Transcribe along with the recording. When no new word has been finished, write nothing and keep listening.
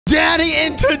Daddy,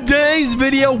 in today's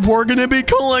video, we're going to be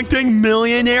collecting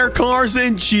millionaire cars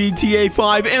in GTA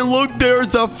 5. And look, there's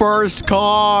the first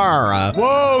car.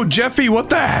 Whoa, Jeffy, what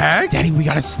the heck? Daddy, we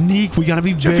got to sneak. We got to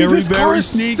be Jeffy, very this car is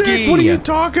sneaky. sick. What are you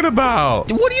talking about?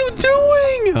 What are you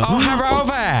doing? Oh, hello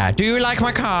there. Do you like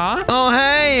my car? Oh,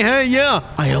 hey, yeah.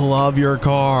 I love your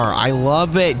car. I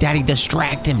love it. Daddy,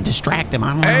 distract him. I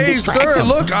don't know. Hey, sir,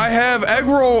 look, I have egg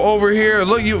roll over here.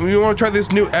 Look, you want to try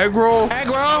this new egg roll? Egg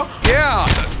roll? Yeah.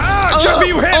 Ah, Jeffy,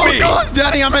 you hit me. Oh, gosh,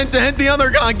 Daddy, I meant to hit the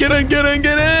other guy. Get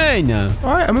in. All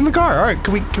right, I'm in the car. All right,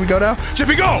 can we go now?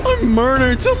 Jeffy, go. I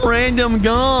murdered some random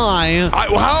guy.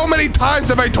 How many times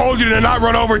have I told you to not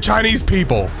run over Chinese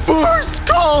people? First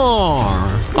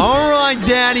car. All right,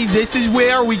 Daddy, this is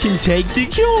where we can take the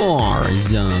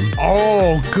cars.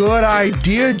 Oh, good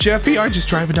idea, Jeffy. I just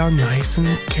drive it down nice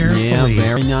and carefully. Yeah,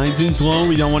 very nice and slow.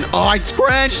 We don't want. Oh, I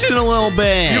scratched it a little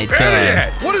bit. You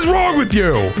idiot! What is wrong with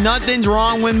you? Nothing's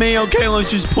wrong with me. Okay,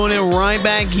 let's just put it right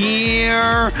back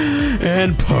here.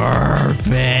 And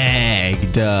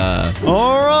perfect.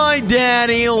 All right,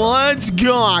 Daddy, let's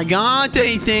go. I got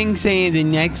a thing saying the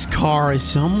next car is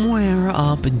somewhere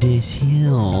up this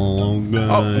hill. Okay.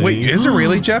 Oh, wait, is it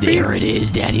really, Jeffy? There it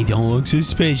is, Daddy. Don't look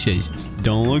suspicious.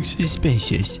 Don't look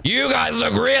suspicious. You guys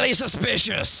look really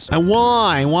suspicious.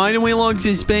 Why? Why do we look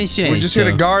suspicious? We're just here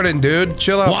to garden, dude.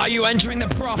 Chill out. Why are you entering the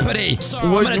property? So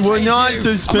We're not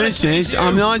suspicious.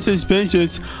 I'm not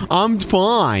suspicious. I'm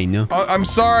fine. I'm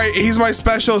sorry. He's my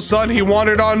special son. He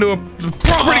wandered onto the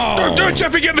property. Oh. Dude,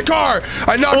 Jeffy, get in the car.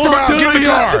 I knocked him out. Get in the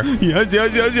car.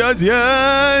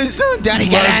 Yes. Daddy,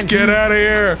 get in. Let's get out of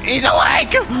here. He's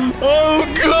awake.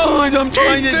 Oh, God. I'm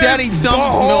trying to. Daddy, stop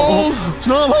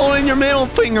holding your middle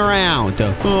finger out.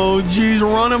 Oh, geez.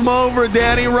 Run him over,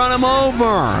 Daddy. Run him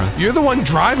over. You're the one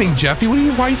driving, Jeffy. Why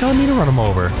are you telling me to run him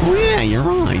over? Oh, yeah, you're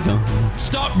right.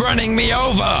 Stop running me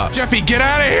over. Jeffy, get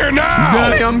out of here now.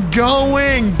 Daddy, I'm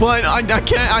going, but I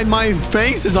can't. My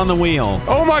face is on the wheel.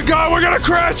 Oh, my God. We're going to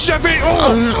crash, Jeffy.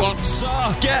 Oh. Sir,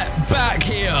 get back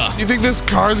here. You think this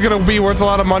car is going to be worth a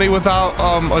lot of money without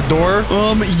a door?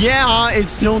 Yeah,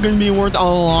 it's still going to be worth a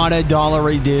lot of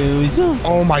dollary dues.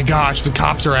 Oh, my gosh. The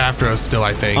cops are after us still,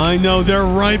 I think. I know. They're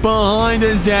right behind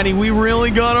us, Daddy. We really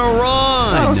got to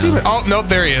run. I don't see him. Oh, nope.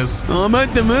 There he is. I'm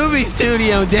at the movie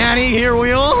studio, Daddy. Here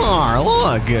we are.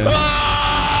 Look.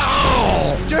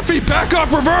 Oh! Jeffy, back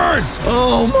up. Reverse.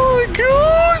 Oh, my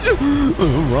God.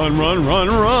 Run.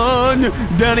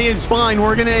 Daddy, it's fine.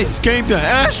 We're going to escape the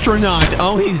astronaut.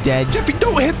 Oh, he's dead. Jeffy,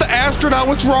 don't hit the astronaut.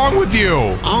 What's wrong with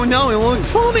you? Oh, no. It looked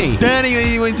funny. Daddy,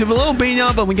 it's a little beat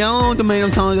up, but we got a little tomato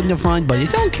sauce in the front, but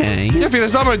it's okay. Jeffy,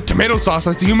 that's not a tomato sauce.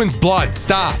 That's human's blood.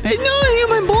 Stop. It's not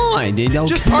human blood. It's okay.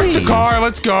 Just park the car.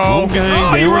 Let's go. Okay.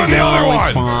 Oh, you run the other one.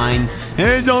 It's fine.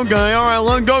 It's okay. All right,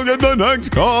 let's go get the next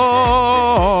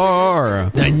car.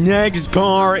 The next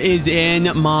car is in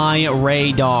my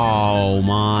radar. Oh,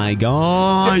 my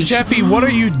gosh. Jeffy, what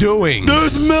are you doing?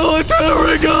 There's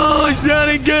military guys.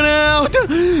 Daddy, get out.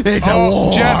 It's a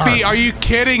war. Jeffy, are you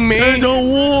kidding me? It's a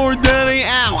war, Daddy.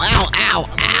 Ow.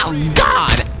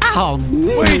 God. Ow.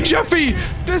 Wait, Jeffy,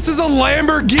 this is a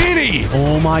Lamborghini.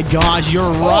 Oh, my gosh.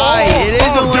 You're right. It is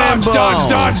a Lambo. Dodge.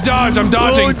 I'm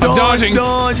dodging.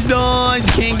 Dodge.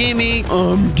 Can't get me.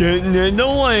 I'm getting in the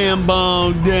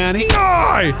Lambo, Daddy.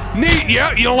 Die. Neat.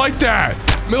 Yeah, you don't like that.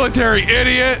 Military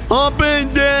idiot. Up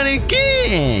in, Daddy,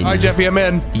 again. All right, Jeffy, I'm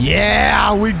in.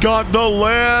 Yeah, we got the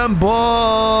Lambo.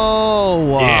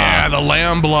 Yeah, the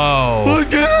Lambo. Let's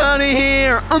get out of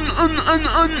here.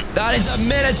 That is a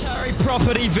military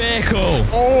property vehicle.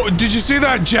 Oh, did you see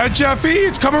that jet, Jeffy?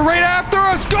 It's coming right after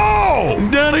us. Go.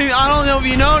 Daddy, I don't know if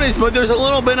you noticed, but there's a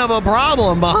little bit of a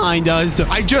problem behind us.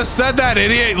 I just said that,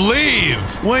 idiot.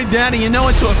 Leave. Wait, Daddy, you know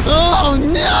it's... Oh,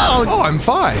 no. Oh, I'm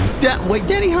fine. Wait,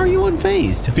 Daddy, how are you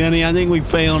unfazed? Daddy, I think we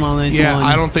failed on this one. Yeah,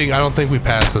 I don't think we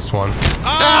passed this one.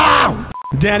 Ah!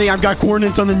 Daddy, I've got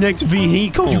coordinates on the next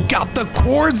vehicle. You got the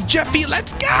cords, Jeffy.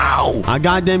 Let's go. I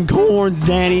got them cords,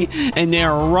 Daddy, and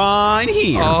they're right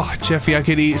here. Oh, Jeffy, I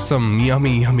could eat some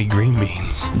yummy green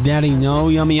beans. Daddy, no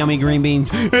yummy green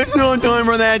beans. It's no time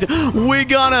for that.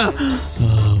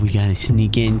 We gotta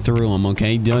sneak in through them,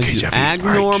 okay? Just act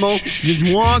normal. Just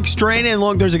walk straight in.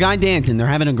 Look, there's a guy dancing. They're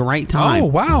having a great time. Oh,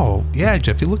 wow. Yeah,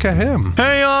 Jeffy, look at him.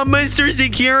 Hey, Mr.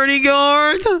 Security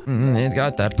Guard. It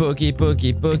got that boogie.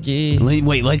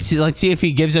 Wait, let's see if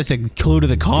he gives us a clue to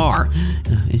the car.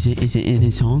 Is it in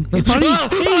his song? Hey, buddy.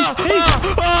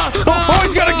 Oh,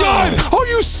 he's got a gun. Oh,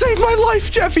 you saved my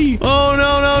life, Jeffy. Oh,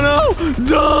 no.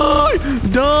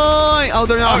 Die. Oh,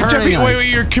 they're not hurting Jeffy, us.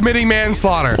 wait, you're committing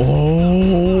manslaughter.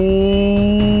 Oh,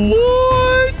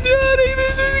 what? Daddy,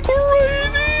 this is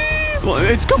crazy. Well,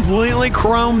 It's completely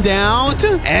chromed out.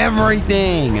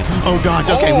 Everything. Oh, gosh.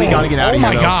 Okay, we got to get out of here.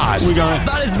 Oh, my gosh. We got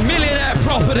That is millionaire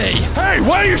property. Hey,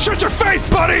 why don't you shut your face,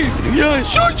 buddy? Yeah,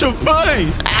 shut your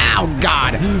face. Ow,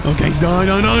 God. Okay, die.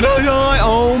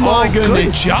 Oh, my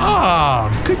goodness. Good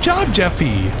job. Good job,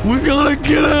 Jeffy. We gotta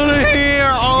get out of here.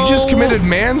 Oh. You just committed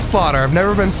manslaughter. I've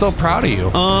never been so proud of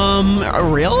you.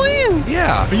 Really?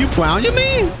 Yeah. Are you proud of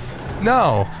me?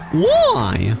 No.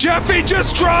 Why? Jeffy,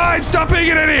 just drive. Stop being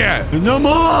an idiot. No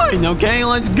mind. Okay,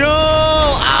 let's go.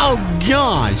 Oh,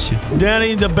 gosh.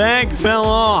 Daddy, the bag fell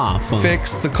off.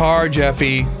 Fix the car,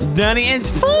 Jeffy. Daddy,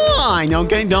 it's fine.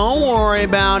 Okay, don't worry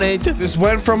about it. This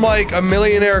went from like a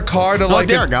millionaire car to like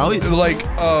there it goes. Like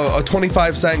a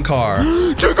 25-cent car.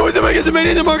 Two cars to make it to made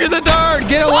in the market the third.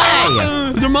 Get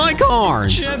away. Those are my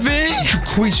cars. Jeffy.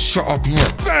 Please shut up. You're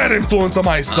a bad influence on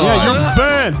my son. Yeah, you're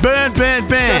bad.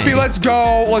 Jeffy, let's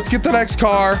go. Let's get the next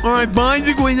car. All right, bind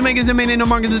the queens to make it to made in the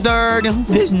market the third.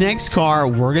 This next car,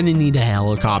 we're gonna need a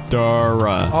helicopter.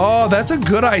 Oh, that's a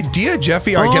good idea,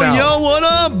 Jeffy. All right, get out. Yo, what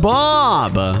up,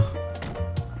 Bob?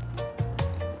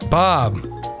 Bob,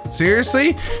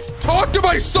 seriously? Talk to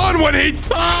my son when he...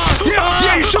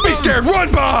 Yeah, you should be scared.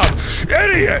 Run, Bob.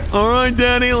 Idiot. All right,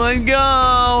 Daddy, let's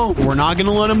go. We're not going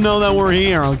to let him know that we're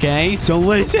here, okay? So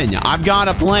listen, I've got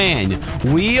a plan.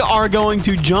 We are going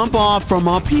to jump off from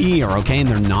up here, okay? And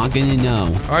they're not going to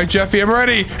know. All right, Jeffy, I'm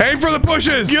ready. Aim for the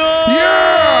pushes. Go!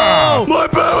 Yeah! My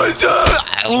power's done!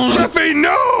 Jeffy,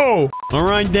 no! All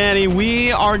right, Daddy,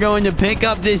 we are going to pick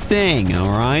up this thing,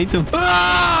 all right?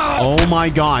 Oh, my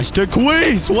gosh.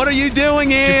 Jaquez, what are you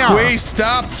doing here? Jaquez,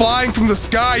 stop flying from the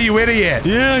sky, you idiot.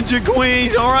 Yeah,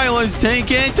 Jaquez. All right, let's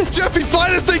take it. Jeffy, fly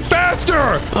this thing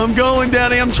faster. I'm going,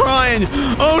 Daddy. I'm trying.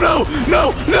 Oh, no.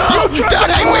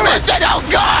 Daddy, we missed it. Oh,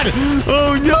 God.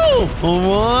 Oh, no. All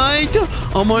right.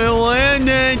 I'm going to land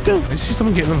it. I see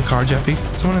someone getting in the car, Jeffy.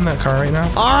 Someone in that car right now.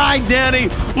 All right, Daddy.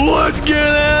 Let's get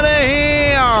out of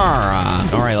here.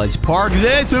 All right, let's park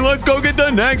this and let's go get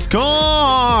the next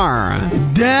car.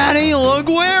 Daddy, look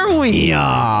where we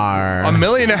are. A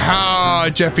millionaire.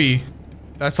 Jeffy.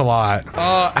 That's a lot.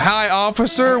 Hi,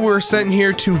 officer. We're sent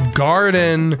here to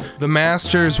garden the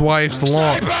master's wife's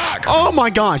lawn. Oh my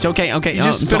gosh. Okay. You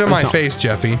just spit in my face,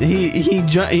 Jeffy.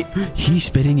 He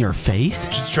spit in your face?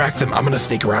 Distract them. I'm gonna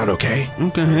sneak around, okay?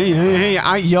 Okay. Hey.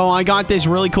 I got this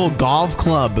really cool golf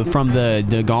club from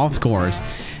the golf course.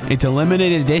 It's a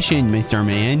limited edition, Mr.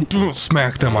 Man. Don't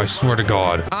smack them, I swear to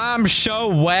God. I'm so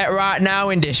wet right now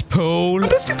in this pool.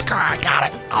 Let's get the car. I got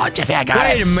it. Oh, Jeffy, I got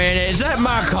it. Wait a minute, is that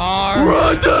my car?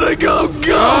 Run, Daddy, go!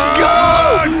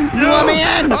 You let me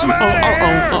in?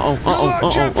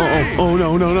 Oh,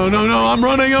 no. I'm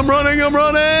running.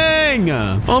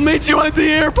 I'll meet you at the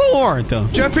airport.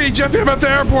 Jeffy, I'm at the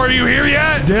airport. Are you here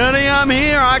yet? Daddy, I'm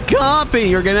here. I copy.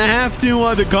 You're going to have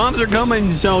to, the cops are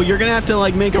coming, so you're going to have to,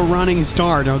 like, make a running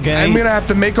start, okay? I'm going to have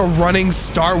to make a running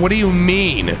start? What do you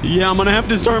mean? Yeah, I'm going to have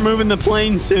to start moving the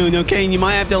plane soon, okay? And you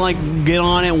might have to, like, get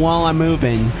on it while I'm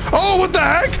moving. Oh, what the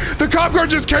heck? The cop car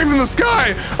just came from the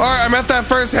sky. All right, I'm at that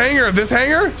first hangar. This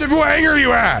hangar? Jeffy, what hangar are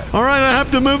you at? All right, I have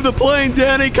to move the plane,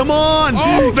 Daddy. Come on.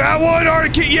 Oh, that one? All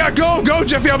right, yeah, go,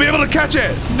 Jeffy. I'll be able to catch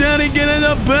it. Daddy, get in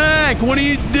the back. What are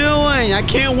you doing? I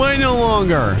can't wait no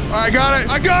longer. I got it.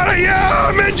 Yeah,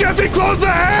 I'm in, Jeffy. Close the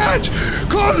hatch.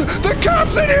 Close. The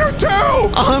cop's in here,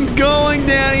 too. I'm going,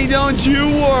 Daddy. Don't you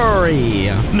worry.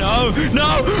 No.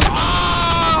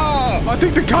 I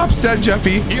think the cop's dead,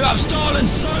 Jeffy. You have stolen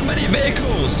so many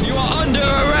vehicles. You are under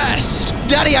arrest.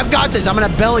 Daddy, I've got this. I'm going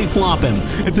to belly flop him.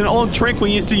 It's an old trick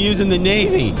we used to use in the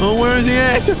Navy. Oh, where is he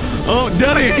at? Oh,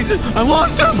 Daddy, I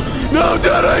lost him. No,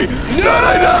 Daddy. No.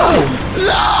 Daddy, no.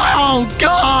 No,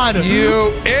 God.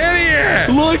 You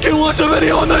idiot. Look and watch the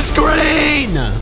video on the screen.